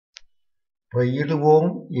பயிலுவோம்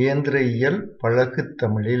இயந்திரவியல் பழகுத்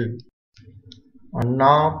தமிழில்! அண்ணா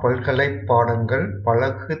பல்கலைப் பாடங்கள்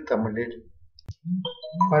பழகு தமிழில்!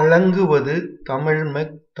 வழங்குவது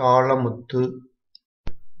தமிழ்மெக் தாளமுத்து.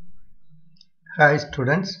 Hi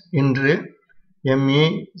students, இன்று ME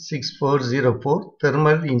 6404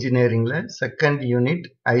 thermal இன்ஜினியரிங்ல second unit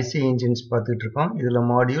IC engines பார்த்துட்டு இருக்கோம். இதுல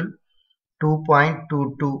module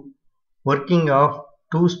 2.22 working of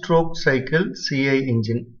two stroke cycle CI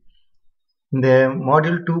engine. இந்த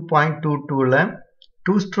module 2.22ல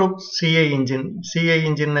two stroke CI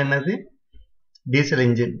engine என்னது? Diesel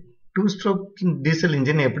engine. Two stroke diesel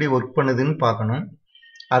engine எப்படி ஒர்க் பண்ணுதுன்னு பார்க்கணும்.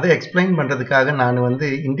 அதை எக்ஸ்பிளைன் பண்ணுறதுக்காக நான்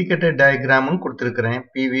இண்டிகேட்டர் டயக்ராமும் கொடுத்துருக்குறேன்,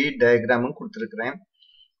 PV டயக்ராமும் கொடுத்துருக்குறேன்,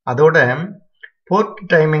 அதோட போர்ட்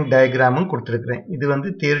டைமிங் டயக்ராமும் கொடுத்துருக்குறேன்.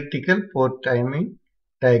 இது தியரிட்டிக்கல் போர்ட் டைமிங்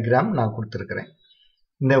டயக்ராம் நான் கொடுத்துருக்குறேன்.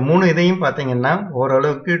 இந்த மூணு இதையும் பார்த்தீங்கன்னா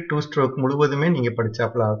ஓரளவுக்கு டூ ஸ்ட்ரோக் முழுவதுமே நீங்கள்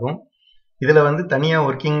படித்தாப்புல ஆகும். இதில் தனியாக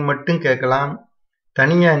ஒர்க்கிங் மட்டும் கேட்கலாம்,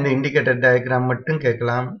 தனியாக இந்த இண்டிகேட்டர் டயக்ராம் மட்டும்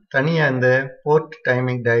கேட்கலாம், தனியாக இந்த போர்ட்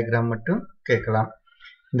டைமிங் டயக்ராம் மட்டும் கேட்கலாம்.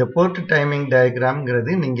 இந்த போர்ட் டைமிங்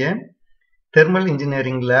டயக்ராம்ங்கிறது நீங்கள் தெர்மல்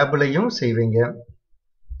இன்ஜினியரிங் லேப்லையும் செய்வீங்க,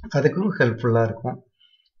 அதுக்கும் ஹெல்ப்ஃபுல்லாக இருக்கும்.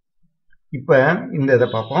 இப்போ இந்த இதை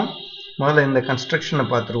பார்ப்போம். முதல்ல இந்த கன்ஸ்ட்ரக்ஷனை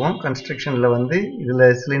பார்த்துருவோம். கன்ஸ்ட்ரக்ஷனில்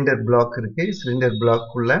இதில் சிலிண்டர் பிளாக் இருக்குது. சிலிண்டர்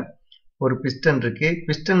பிளாக்குள்ள ஒரு பிஸ்டன் இருக்குது.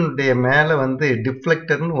 பிஸ்டனுடைய மேலே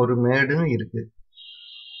டிஃப்ளெக்டர்னு ஒரு மேடும் இருக்குது.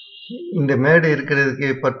 இந்த மேடு இருக்கிறதுக்கு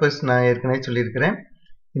பர்பஸ் நான் ஏற்கனவே சொல்லியிருக்கிறேன்.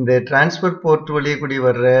 இந்த டிரான்ஸ்ஃபர் போர்ட் வழியே கூடி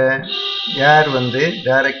வர்ற ஏர்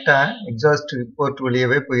டைரெக்டாக எக்ஸாஸ்ட் போர்ட்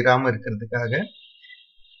வழியவே போயிடாமல் இருக்கிறதுக்காக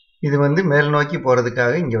இது மேல் நோக்கி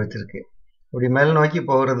போகிறதுக்காக இங்கே வச்சுருக்கு. அப்படி மேல் நோக்கி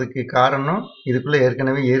போகிறதுக்கு காரணம் இதுக்குள்ளே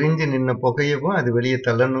ஏற்கனவே எரிஞ்சு நின்ன புகையவும் அது வெளியே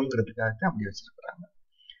தள்ளணுங்கிறதுக்காக தான் அப்படி வச்சுருக்குறாங்க.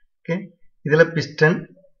 ஓகே, இதில் பிஸ்டன்,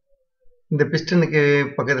 இந்த பிஸ்டனுக்கு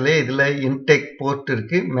பக்கத்துலேயே இதில் இன்டேக் போர்ட்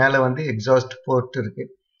இருக்குது, மேலே எக்ஸாஸ்ட் போர்ட்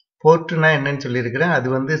இருக்குது. போர்ட்டுனா என்னன்னு சொல்லியிருக்கிறேன்,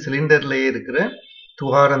 அது சிலிண்டர்லேயே இருக்கிற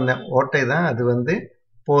துவாரம் தான், ஓட்டை தான், அது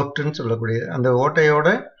போர்ட்டுன்னு சொல்லக்கூடியது. அந்த ஓட்டையோட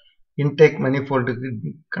இன்டேக் மணிஃபோல்டுக்கு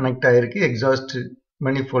கனெக்ட் ஆகிருக்கு, எக்ஸாஸ்ட்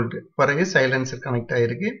மணிஃபோல்டு, பிறகு சைலன்சர் கனெக்ட்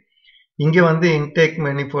ஆகிருக்கு. இங்கே இன்டேக்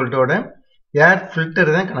மணிஃபோல்டோட ஏர்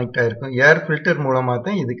ஃபில்டர் தான் கனெக்ட் ஆகிருக்கும். ஏர் ஃபில்டர் மூலமாக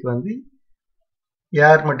தான் இதுக்கு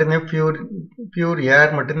ஏர் மட்டும்தான், பியூர்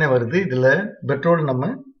ஏர் மட்டும்தான் வருது. இதில் பெட்ரோல்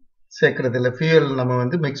நம்ம சேர்க்கறதில்ல, ஃபியூயல்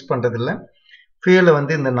நம்ம மிக்ஸ் பண்ணுறதில்ல. ஃபியூயலை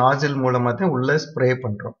இந்த நாசில் மூலமாக தான் உள்ளே ஸ்ப்ரே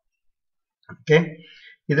பண்ணுறோம். ஓகே,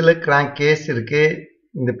 இதில் கிராங்க் கேஸ் இருக்குது.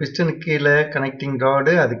 இந்த பிஸ்டனுக்கு கீழே கனெக்டிங்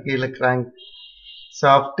ராடு, அது கீழே கிராங்க்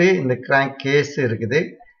சாஃப்ட்டு, இந்த கிராங்க் கேஸ் இருக்குது.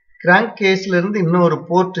 கிராங்க் கேஸ்லேருந்து இன்னொரு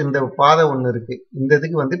போர்ட், இந்த பாதை ஒன்று இருக்குது. இந்த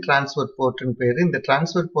இதுக்கு டிரான்ஸ்ஃபர் போர்ட்டுன்னு பேர். இந்த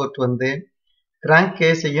டிரான்ஸ்ஃபர் போர்ட் கிராங்க்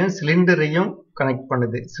கேஸையும் சிலிண்டரையும் கனெக்ட்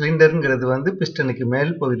பண்ணுது. சிலிண்டருங்கிறது பிஸ்டனுக்கு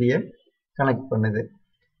மேல் பகுதியை கனெக்ட் பண்ணுது.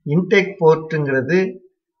 இன்டேக் போர்ட்டுங்கிறது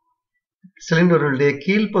சிலிண்டருடைய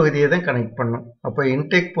கீழ்ப்பகுதியை தான் கனெக்ட் பண்ணும். அப்போ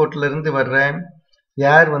இன்டேக் போர்ட்லேருந்து வர்ற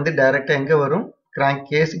ஏர் டைரெக்டாக எங்கே வரும்? கிராங்க்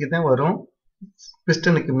கேஸுக்கு தான் வரும்,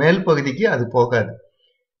 பிஸ்டனுக்கு மேல் பகுதிக்கு அது போகாது.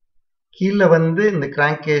 கீழே இந்த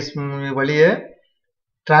கிராங்க் கேஸ் வழியே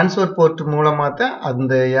டிரான்ஸ்ஃபர் போர்ட் மூலமாக தான்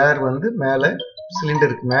அந்த ஏர் மேலே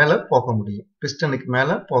சிலிண்டருக்கு மேலே போக முடியும், பிஸ்டனுக்கு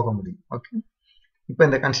மேலே போக முடியும். ஓகே, இப்போ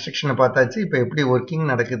இந்த கன்ஸ்ட்ரக்ஷனை பார்த்தாச்சு. இப்போ எப்படி ஒர்க்கிங்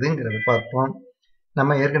நடக்குதுங்கிறத பார்ப்போம்.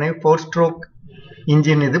 நம்ம ஏற்கனவே 4 ஸ்ட்ரோக்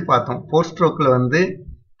இன்ஜின் இது பார்த்தோம். 4 ஸ்ட்ரோக்கில்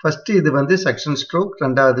ஃபஸ்ட்டு இது செக்ஷன் ஸ்ட்ரோக்,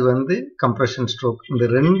 ரெண்டாவது கம்ப்ரெஷன் ஸ்ட்ரோக். இந்த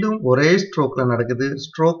ரெண்டும் ஒரே ஸ்ட்ரோக்கில் நடக்குது.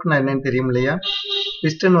 ஸ்ட்ரோக்னா என்னன்னு தெரியும் இல்லையா?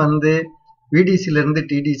 பிஸ்டன் VDCலேருந்து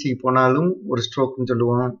TDCக்கு போனாலும் ஒரு ஸ்ட்ரோக்னு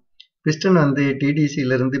சொல்லுவோம், பிஸ்டன்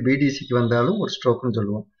TDCலேருந்து BDCக்கு வந்தாலும் ஒரு ஸ்ட்ரோக்னு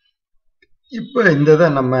சொல்லுவோம். இப்போ இந்த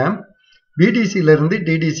தான் நம்ம BDCலேருந்து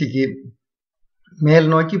TDCக்கு மேல்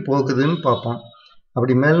நோக்கி போகுதுன்னு பார்ப்போம்.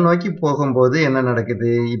 அப்படி மேல் நோக்கி போகும்போது என்ன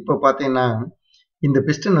நடக்குது? இப்போ பார்த்தீங்கன்னா இந்த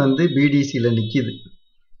பிஸ்டன் BDCயில் நிற்கிது.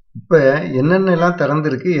 இப்போ என்னென்னலாம்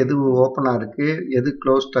திறந்துருக்கு, எது ஓப்பனாக இருக்குது, எது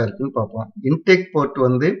க்ளோஸ்டாக இருக்குன்னு பார்ப்போம். இன்டேக் போர்ட்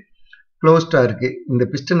க்ளோஸ்டாக இருக்குது. இந்த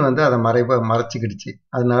பிஸ்டன் அதை மறைச்சிக்கிடுச்சு.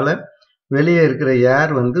 அதனால வெளியே இருக்கிற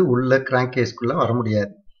ஏர் உள்ள கிராங்க் கேஸ்க்குள்ளே வர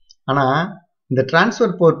முடியாது. ஆனால் இந்த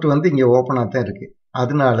டிரான்ஸ்ஃபர் போர்ட் இங்கே ஓப்பனாக தான் இருக்குது.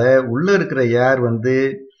 அதனால உள்ளே இருக்கிற ஏர்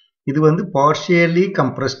இது பார்ஷியலி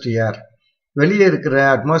கம்ப்ரஸ்டு ஏர். வெளியே இருக்கிற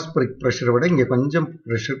அட்மாஸ்பரிக் ப்ரெஷரை விட இங்கே கொஞ்சம்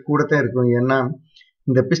ப்ரெஷர் கூட தான் இருக்கும். ஏன்னா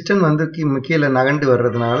இந்த பிஸ்டன் கீழே நகண்டு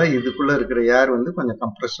வர்றதுனால இதுக்குள்ளே இருக்கிற ஏர் கொஞ்சம்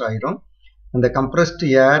கம்ப்ரஸ் ஆகிரும். அந்த கம்ப்ரஸ்டு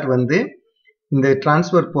ஏர் இந்த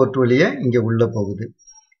டிரான்ஸ்ஃபர் போர்ட் வழியே இங்கே உள்ளே போகுது.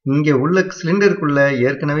 இங்கே உள்ள சிலிண்டருக்குள்ளே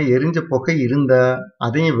ஏற்கனவே எரிஞ்ச புகை இருந்தால்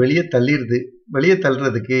அதையும் வெளியே தள்ளிடுது. வெளியே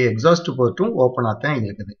தள்ளுறதுக்கு எக்ஸாஸ்ட் போர்ட்டும் ஓப்பனாக தான்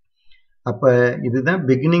இருக்குது. அப்போ இதுதான்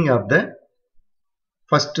beginning of the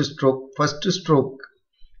first stroke.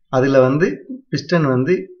 அதில் பிஸ்டன்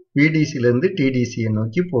VDCலேருந்து TDCயை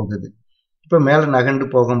நோக்கி போகுது. இப்போ மேலே நகண்டு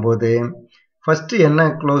போகும்போது ஃபர்ஸ்ட் என்ன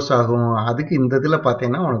க்ளோஸ் ஆகும் அதுக்கு இந்த இதில்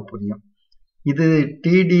பார்த்தீங்கன்னா உனக்கு புரியும். இது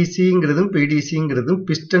டிடிசிங்கிறதும் பிடிசிங்கிறதும்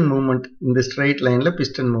பிஸ்டன் மூவ்மெண்ட். இந்த ஸ்ட்ரைட் லைனில்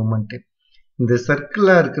பிஸ்டன் மூவ்மெண்ட். இந்த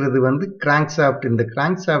சர்க்கிளாக இருக்கிறது வந்து கிராங்க் ஷாஃப்ட். இந்த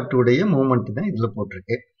கிராங்க் ஷாஃப்டுடைய மூவ்மெண்ட் தான் இதில்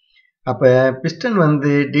போட்டிருக்கு. அப்போ பிஸ்டன்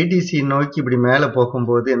வந்து டிடிசி நோக்கி இப்படி மேலே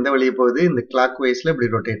போகும்போது எந்த வழியே போகுது? இந்த கிளாக் வைஸில்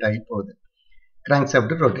இப்படி ரொட்டேட் ஆகி போகுது. கிராங்க்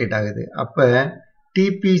ஷாஃப்ட் ரொட்டேட் ஆகுது. அப்போ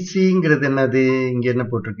டிபிசிங்கிறது என்னது? இங்கே என்ன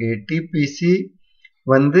போட்டிருக்கு? டிபிசி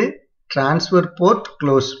வந்து டிரான்ஸ்ஃபர் போர்ட்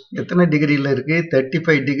க்ளோஸ். எத்தனை டிகிரியில் இருக்குது?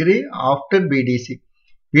 35 degree after BDC.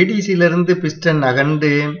 பிடிசியிலேருந்து piston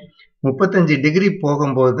நகண்டு 35 degree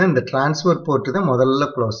போகும்போது தான் இந்த டிரான்ஸ்ஃபர் போர்ட்டு தான் முதல்ல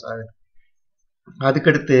க்ளோஸ் ஆகுது.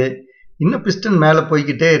 அதுக்கடுத்து இன்னும் பிஸ்டன் மேலே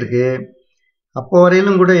போய்கிட்டே இருக்கு. அப்போ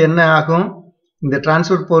வரையிலும் கூட என்ன ஆகும்? இந்த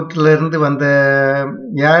டிரான்ஸ்ஃபர் போர்ட்டில் இருந்து வந்த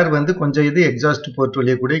ஏர் வந்து கொஞ்சம் இது எக்ஸாஸ்ட் போர்ட்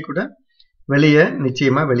வழியே கூட வெளியே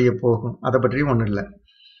நிச்சயமாக வெளியே போகும். அதை பற்றி ஒன்றும் இல்லை.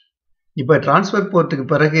 இப்போ டிரான்ஸ்ஃபர் போர்ட்டுக்கு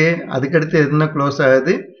பிறகு அதுக்கடுத்து என்ன க்ளோஸ்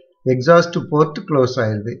ஆகுது? எக்ஸாஸ்ட் போர்ட் க்ளோஸ்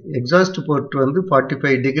ஆயிடுது. எக்ஸாஸ்ட் போர்ட் வந்து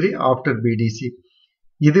 45 டிகிரி ஆஃப்டர் பிடிசி.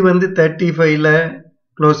 இது வந்து 35ல்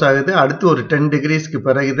க்ளோஸ் ஆகுது. அடுத்து ஒரு 10 டிகிரிஸ்க்கு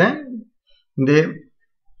பிறகு தான் இந்த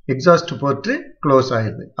எக்ஸாஸ்ட் போர்ட்டு க்ளோஸ்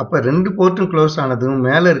ஆயிடுது. அப்போ 2 போர்ட்டும் க்ளோஸ் ஆனதும்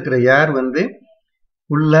மேலே இருக்கிற ஏர் வந்து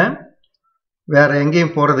உள்ள வேற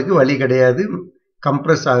எங்கேயும் போகிறதுக்கு வழி கிடையாது.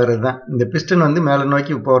 கம்ப்ரெஸ் ஆகிறது தான். இந்த பிஸ்டன் வந்து மேலே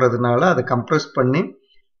நோக்கி போகிறதுனால அதை கம்ப்ரெஸ் பண்ணி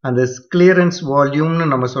அந்த கிளியரன்ஸ் வால்யூம்னு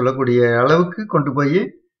நம்ம சொல்லக்கூடிய அளவுக்கு கொண்டு போய்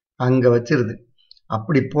அங்கே வச்சிருது.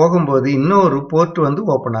 அப்படி போகும்போது இன்னொரு போர்ட் வந்து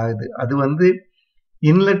ஓப்பன் ஆகுது. அது வந்து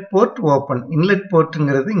இன்லெட் போர்ட் ஓப்பன். இன்லெட்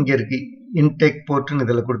போர்ட்டுங்கிறது இங்கே இருக்கு. இன்டேக் போர்ட்டுன்னு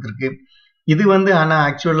இதில் கொடுத்துருக்கு. இது வந்து ஆனால்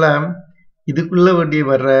ஆக்சுவலாக இதுக்குள்ளே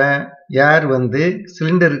வர்ற ஏர் வந்து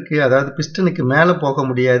சிலிண்டருக்கு, அதாவது பிஸ்டனுக்கு மேலே போக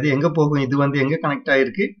முடியாது. எங்கே போகும்? இது வந்து எங்கே கனெக்ட்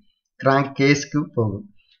ஆகிருக்கு? கிராங்க் கேஸ்க்கு போகும்.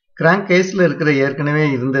 கிராங்க் கேஸில் இருக்கிற ஏற்கனவே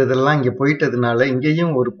இருந்ததெல்லாம் இங்கே போயிட்டதுனால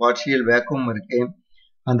இங்கேயும் ஒரு பார்ஷியல் வேக்யூம் இருக்கு.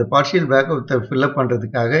 அந்த பார்ஷியல் வேக்யூத்தை ஃபில்அப்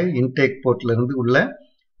பண்ணுறதுக்காக இன்டேக் போர்ட்லேருந்து உள்ள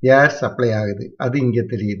ஏர் சப்ளை ஆகுது. அது இங்கே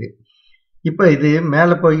தெரியுது. இப்போ இது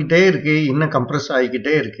மேலே போய்கிட்டே இருக்கு, இன்னும் கம்ப்ரெஸ்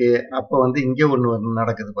ஆகிக்கிட்டே இருக்கு. அப்போ வந்து இங்கே ஒன்று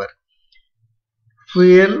நடக்குது பாரு.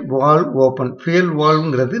 Fuel valve open. ஃபியூயல்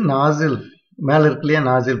வால்வ்ங்கிறது நாசில் மேலே இருக்கு இல்லையா?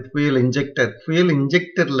 நாசில் ஃபியூயல் இன்ஜெக்டர். ஃபியூயல்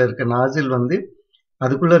இன்ஜெக்டரில் இருக்க நாசில் வந்து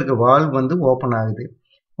அதுக்குள்ளே இருக்க வால்வ் வந்து ஓப்பன் ஆகுது.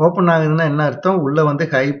 ஓப்பன் ஆகுதுன்னா என்ன அர்த்தம்? உள்ளே வந்து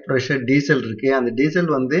ஹை ப்ரெஷர் டீசல் இருக்கு. அந்த டீசல்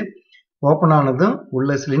வந்து ஓப்பன் ஆனதும்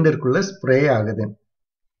உள்ள சிலிண்டருக்குள்ளே ஸ்ப்ரே ஆகுது.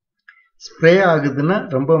 ஸ்ப்ரே ஆகுதுன்னா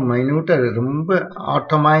ரொம்ப மைன்யூட்டாக, ரொம்ப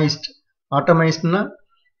ஆட்டமைஸ்ட்னா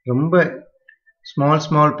ரொம்ப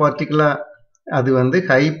ஸ்மால் பார்ட்டிகலாக அது வந்து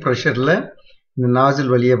ஹை ப்ரெஷரில் இந்த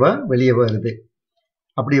நாசில் வெளியே வருது.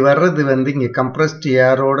 அப்படி வர்றது வந்து இங்கே கம்ப்ரஸ்ட்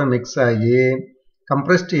ஏரோட மிக்ஸ் ஆகி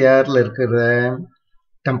கம்ப்ரஸ்ட் ஏரில் இருக்கிற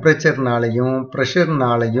டெம்பரேச்சர்னாலையும்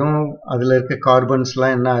ப்ரெஷர்னாலையும் அதில் இருக்க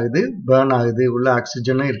கார்பன்ஸ்லாம் என்ன ஆகுது? பேர்ன் ஆகுது. உள்ள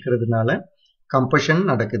ஆக்சிஜனும் இருக்கிறதுனால கம்பஷன்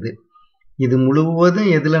நடக்குது. இது முழுவதும்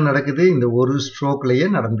எதில் நடக்குது? இந்த ஒரு ஸ்ட்ரோக்லேயே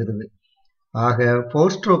நடந்துடுது. ஆக 4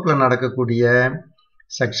 ஸ்ட்ரோக்கில் நடக்கக்கூடிய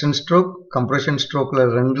செக்ஷன் ஸ்ட்ரோக், கம்ப்ரெஷன்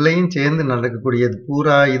ஸ்ட்ரோக்கில் ரெண்டுலையும் சேர்ந்து நடக்கக்கூடியது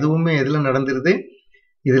பூரா இதுவுமே எதில் நடந்துருது?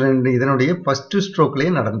 இதனுடைய ஃபர்ஸ்ட்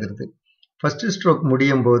ஸ்ட்ரோக்லேயே நடந்துருது. ஃபர்ஸ்ட் ஸ்ட்ரோக்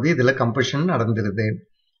முடியும் போது இதில் கம்பஷன் நடந்துருது.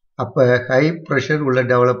 அப்போ ஹை ப்ரெஷர் உள்ள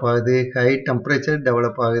டெவலப் ஆகுது, ஹை டெம்பரேச்சர்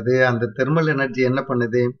டெவலப் ஆகுது. அந்த தெர்மல் எனர்ஜி என்ன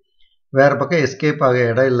பண்ணுது? வேறு பக்கம் எஸ்கேப் ஆக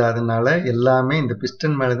இடம் இல்லாதனால எல்லாமே இந்த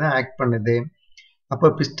பிஸ்டன் மேலே தான் ஆக்ட் பண்ணுது. அப்போ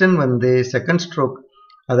பிஸ்டன் வந்து செகண்ட் ஸ்ட்ரோக்,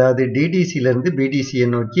 அதாவது டிடிசியிலேருந்து பிடிசியை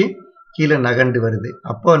நோக்கி கீழே நகண்டு வருது.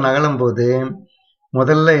 அப்போ நகலும் போது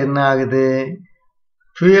முதல்ல என்ன ஆகுது?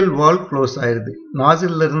 ஃபியூயல் வால்வ் க்ளோஸ் ஆயிடுது.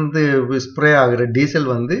 நாசிலிருந்து ஸ்ப்ரே ஆகிற டீசல்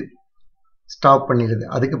வந்து ஸ்டாப் பண்ணிடுது.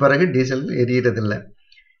 அதுக்கு பிறகு டீசல் எரியறதில்லை,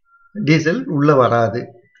 டீசல் உள்ளே வராது.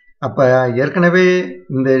 அப்போ ஏற்கனவே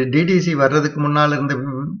இந்த டிடிசி வர்றதுக்கு முன்னால் இருந்த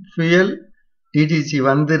ஃபியூயல், டிடிசி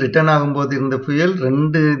வந்து ரிட்டர்ன் ஆகும்போது இருந்த ஃபியூயல்,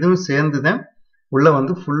 ரெண்டு இதுவும் சேர்ந்து தான் உள்ளே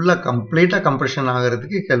வந்து ஃபுல்லாக கம்ப்ளீட்டாக கம்ப்ரெஷன்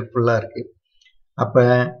ஆகிறதுக்கு ஹெல்ப்ஃபுல்லாக இருக்குது. அப்போ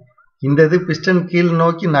இந்த இது பிஸ்டன் கீழ்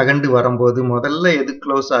நோக்கி நகண்டு வரும்போது முதல்ல எது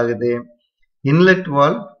க்ளோஸ் ஆகுது? Inlet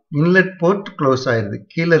valve, inlet board close ஆயிடுது.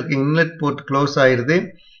 கீழே இருக்க இன்லெட் போர்ட் க்ளோஸ் ஆயிடுது.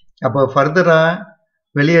 அப்போ ஃபர்தராக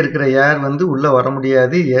வெளியே இருக்கிற ஏர் வந்து உள்ளே வர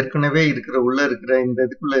முடியாது. ஏற்கனவே உள்ளே இருக்கிற இந்த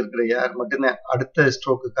இதுக்குள்ளே இருக்கிற ஏர் மட்டும்தான் அடுத்த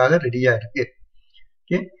ஸ்ட்ரோக்குக்காக ரெடியாக இருக்குது.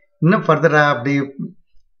 ஓகே, இன்னும் ஃபர்தராக அப்படி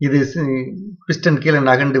இது பிஸ்டன் கீழே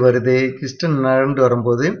நகண்டு வருது. பிஸ்டன் நகண்டு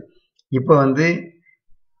வரும்போது இப்போ வந்து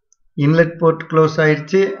இன்லெட் போர்ட் க்ளோஸ்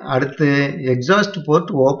ஆயிடுச்சு. அடுத்து எக்ஸாஸ்ட்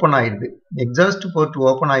போர்ட் ஓப்பன் ஆயிடுது. எக்ஸாஸ்ட் போர்ட்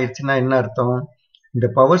ஓப்பன் ஆயிடுச்சுன்னா என்ன அர்த்தம்? இந்த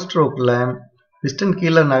பவர் ஸ்ட்ரோக்கில் பிஸ்டன்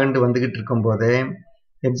கீழே நகண்டு வந்துக்கிட்டு இருக்கும்போதே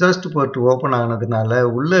எக்ஸாஸ்ட் போர்ட் ஓப்பன் ஆனதுனால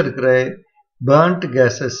உள்ளே இருக்கிற பேர்ன்ட்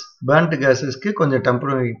கேஸஸ்க்கு கொஞ்சம்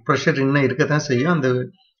ப்ரெஷர் இன்னும் இருக்க தான் செய்யும். அந்த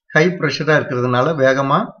ஹை ப்ரெஷராக இருக்கிறதுனால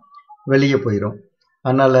வேகமாக வெளியே போயிடும்.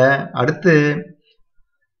 அதனால் அடுத்து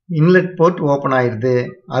இன்லெட் போர்ட் ஓப்பன் ஆயிடுது.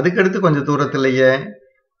 அதுக்கடுத்து கொஞ்சம் தூரத்திலேயே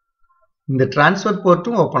இந்த டிரான்ஸ்ஃபர்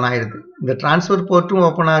போர்ட்டும் ஓப்பன் ஆயிடுது. இந்த டிரான்ஸ்ஃபர் போர்ட்டும்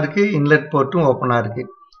ஓப்பனாக இருக்கு, இன்லெட் போர்ட்டும் ஓப்பனாக இருக்கு.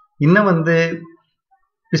 இன்னும்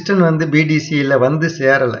பிஸ்டன் பிடிசியில்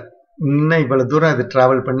சேரலை. இன்னும் இவ்வளவு தூரம் அது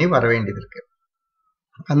டிராவல் பண்ணி வர வேண்டியது இருக்கு.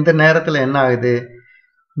 அந்த நேரத்தில் என்ன ஆகுது,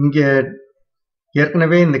 இங்கே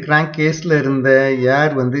ஏற்கனவே இந்த கிராங்க் கேஸில் இருந்த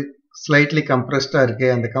ஏர் ஸ்லைட்லி கம்ப்ரஸ்டாக இருக்கு.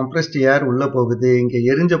 அந்த கம்ப்ரஸ்ட் ஏர் உள்ளே போகுது. இங்கே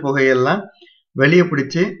எரிஞ்ச புகையெல்லாம் வெளியே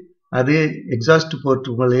பிடிச்சி அது எக்ஸாஸ்ட் போர்ட்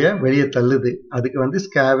வழியா வெளியே தள்ளுது. அதுக்கு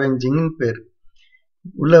ஸ்கேவெஞ்சிங்னு பேர்.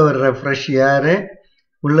 உள்ளே வர்ற ஃப்ரெஷ் ஏரு,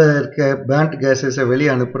 உள்ளே இருக்க பேர்ன்ட் கேஸஸை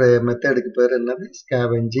வெளியே அனுப்புகிற மெத்தடுக்கு பேர் என்னது,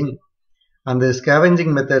 ஸ்கேவெஞ்சிங். அந்த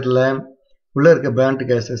ஸ்கேவெஞ்சிங் மெத்தடில் உள்ளே இருக்க பேர்ன்ட்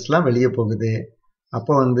கேஸஸ்லாம் வெளியே போகுது.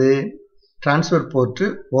 அப்போ டிரான்ஸ்ஃபர் போர்ட்டு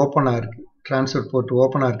ஓப்பனாக இருக்குது. டிரான்ஸ்ஃபர் போர்ட்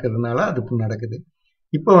ஓப்பனாக இருக்கிறதுனால அது நடக்குது.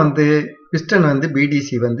 இப்போ பிஸ்டன்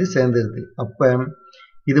பிடிசி சேர்ந்துருது. அப்போ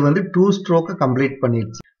இது 2 ஸ்ட்ரோக்கை கம்ப்ளீட்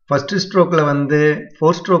பண்ணிடுச்சு. ஃபர்ஸ்ட் ஸ்ட்ரோக்கில் 4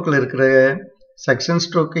 ஸ்ட்ரோக்கில் இருக்கிற செக்ஷன்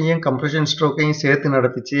ஸ்ட்ரோக்கையும் கம்ப்ரெஷன் ஸ்ட்ரோக்கையும் சேர்த்து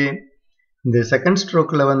நடத்துச்சு. இந்த செகண்ட்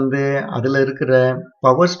ஸ்ட்ரோக்கில் அதில் இருக்கிற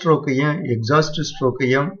பவர் ஸ்ட்ரோக்கையும் எக்ஸாஸ்ட்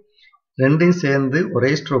ஸ்ட்ரோக்கையும் ரெண்டையும் சேர்ந்து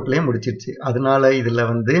ஒரே ஸ்ட்ரோக்லேயே முடிச்சிருச்சு. அதனால இதில்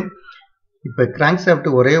இப்போ கிராங்க் ஷாஃப்ட்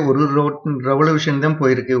ஒரே ஒரு ரெவல்யூஷன் தான்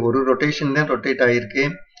போயிருக்கு, ஒரு ரொட்டேஷன் தான் ரொட்டேட் ஆகிருக்கு.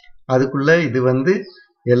 அதுக்குள்ளே இது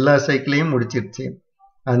எல்லா சைக்கிளையும் முடிச்சிருச்சு.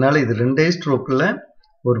 அதனால இது 2 ஸ்ட்ரோக்கில்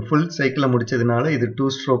ஒரு ஃபுல் சைக்கிளை முடிச்சதுனால இது 2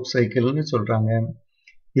 ஸ்ட்ரோக் சைக்கிள்னு சொல்கிறாங்க.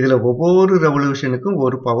 இதில் ஒவ்வொரு ரெவல்யூஷனுக்கும்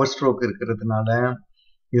ஒரு பவர் ஸ்ட்ரோக் இருக்கிறதுனால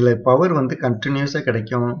இதில் பவர் கண்டினியூஸாக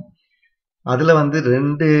கிடைக்கும். அதில்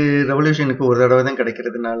 2 ரெவல்யூஷனுக்கு ஒரு தடவை தான்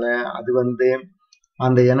கிடைக்கிறதுனால அது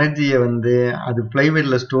அந்த எனர்ஜியை அது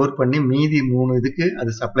ஃப்ளைவீலில் ஸ்டோர் பண்ணி மீதி 3 இதுக்கு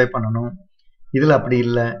அது சப்ளை பண்ணணும். இதில் அப்படி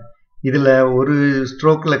இல்லை. இதில் ஒரு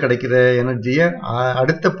ஸ்ட்ரோக்கில் கிடைக்கிற எனர்ஜியை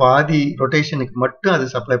அடுத்த பாதி ரொட்டேஷனுக்கு மட்டும் அது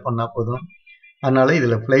சப்ளை பண்ணால் போதும். அதனால்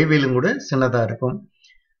இதில் ஃப்ளைவீலும் கூட சின்னதாக இருக்கும்.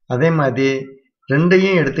 அதே மாதிரி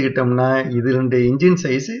ரெண்டையும் எடுத்துக்கிட்டோம்னா இது 2 இன்ஜின்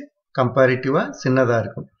சைஸு கம்பேரிட்டிவாக சின்னதாக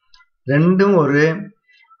இருக்கும். ரெண்டும் ஒரு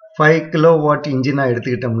 5 கிலோவாட் இன்ஜினாக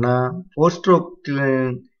எடுத்துக்கிட்டோம்னா 4 ஸ்ட்ரோக்கில்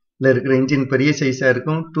இருக்கிற இன்ஜின் பெரிய சைஸாக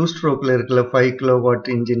இருக்கும். 2 ஸ்ட்ரோக்கில் இருக்கிற 5 கிலோவாட்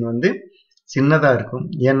இன்ஜின் சின்னதாக இருக்கும்.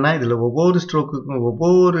 ஏன்னா இதில் ஒவ்வொரு ஸ்ட்ரோக்குக்கும்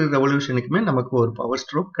ஒவ்வொரு ரெவல்யூஷனுக்குமே நமக்கு ஒரு பவர்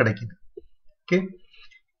ஸ்ட்ரோக் கிடைக்குது. ஓகே,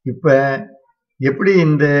 இப்போ எப்படி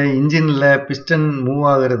இந்த இன்ஜினில் பிஸ்டன் மூவ்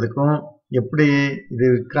ஆகிறதுக்கும் எப்படி இது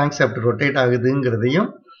கிராங்க் ஷாஃப்ட் ரொட்டேட் ஆகுதுங்கிறதையும்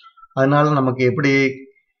அதனால் நமக்கு எப்படி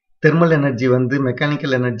தெர்மல் எனர்ஜி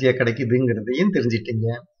மெக்கானிக்கல் எனர்ஜியாக கிடைக்குதுங்கிறதையும் தெரிஞ்சிட்டிங்க.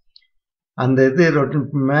 அந்த இது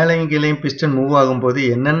மேலையும் கீழையும் பிஸ்டன் மூவ் ஆகும்போது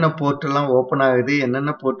என்னென்ன போர்ட்டெல்லாம் ஓப்பன் ஆகுது,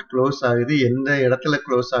 என்னென்ன போர்ட் க்ளோஸ் ஆகுது, எந்த இடத்துல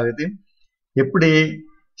க்ளோஸ் ஆகுது, எப்படி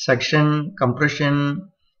சக்ஷன், கம்ப்ரெஷன்,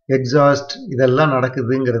 எக்ஸாஸ்ட் இதெல்லாம்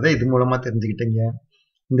நடக்குதுங்கிறத இது மூலமாக தெரிஞ்சுக்கிட்டீங்க.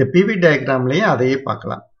 இந்த பிவி டயக்ராம்லையும் அதையே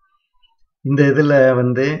பார்க்கலாம். இந்த இதில்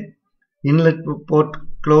இன்லெட் போர்ட்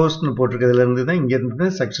க்ளோஸ்னு போட்டிருக்கிறதுலேருந்து தான் இங்கேருந்து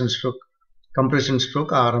செக்ஷன் ஸ்ட்ரோக், கம்ப்ரெஷன்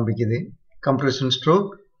ஸ்ட்ரோக் ஆரம்பிக்குது. கம்ப்ரெஷன் ஸ்ட்ரோக்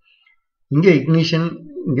இங்கே இக்னிஷன்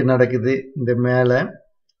இங்கே நடக்குது இந்த மேலே.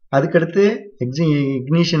 அதுக்கடுத்து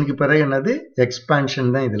இக்னிஷனுக்கு பிறகு என்னது,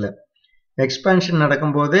 எக்ஸ்பான்ஷன் தான். இதில் எக்ஸ்பான்ஷன்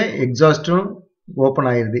நடக்கும்போதே எக்ஸாஸ்ட்டும் ஓப்பன்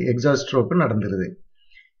ஆயிடுது, எக்ஸாஸ்ட் ஸ்ட்ரோக்கு நடந்துருது.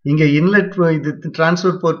 இங்கே இன்லெட் இது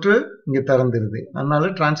டிரான்ஸ்ஃபர் போர்ட்டு இங்கே திறந்துருது.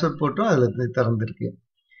 அதனால டிரான்ஸ்ஃபர் போர்ட்டும் அதில் திறந்துருக்கு.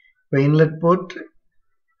 இப்போ inlet board,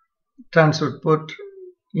 transfer board,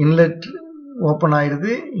 inlet open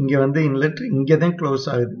ஆயிடுது. இங்கே இன்லெட் இங்கே தான் க்ளோஸ்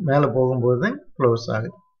ஆகுது, மேலே போகும்போது தான் க்ளோஸ்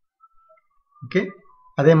ஆகுது. ஓகே,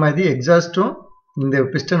 அதே மாதிரி எக்ஸாஸ்ட்டும் இந்த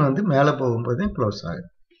பிஸ்டன் மேலே போகும்போது தான் க்ளோஸ் ஆகுது.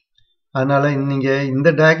 அதனால நீங்கள் இந்த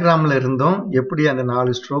டயக்ராமில் இருந்தும் எப்படி அந்த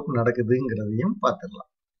 4 ஸ்ட்ரோக் நடக்குதுங்கிறதையும் பார்த்துடலாம்.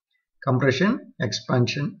 கம்ப்ரெஷன்,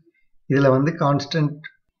 எக்ஸ்பான்ஷன், இதில் கான்ஸ்டன்ட்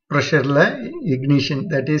ப்ரெஷரில் ignition,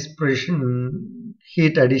 that is ப்ரெஷன்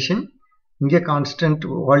heat addition. இங்கே கான்ஸ்டன்ட்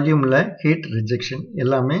வால்யூமில் ஹீட் ரிஜெக்ஷன்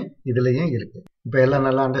எல்லாமே இதுலேயும் இருக்குது. இப்போ எல்லாம்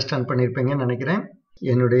நல்லா அண்டர்ஸ்டாண்ட் பண்ணியிருப்பீங்கன்னு நினைக்கிறேன்.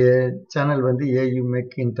 என்னுடைய சேனல்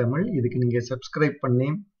AUmech-in-tamil. இதுக்கு நீங்கள் சப்ஸ்கிரைப் பண்ணி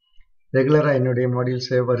ரெகுலராக என்னுடைய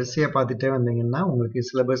மாடியூல்ஸை வரிசையாக பார்த்துட்டே வந்தீங்கன்னா உங்களுக்கு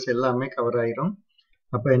சிலபஸ் எல்லாமே கவர் ஆகிரும்.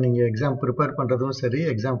 அப்போ நீங்கள் எக்ஸாம் ப்ரிப்பேர் பண்ணுறதும் சரி,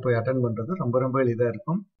 எக்ஸாம் போய் அட்டன் பண்ணுறதும் ரொம்ப ரொம்ப எளிதாக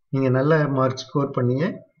இருக்கும். நீங்கள் நல்ல மார்க் ஸ்கோர் பண்ணியே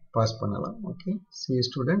பாஸ் பண்ணலாம். Okay, see you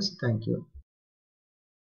students. Thank you.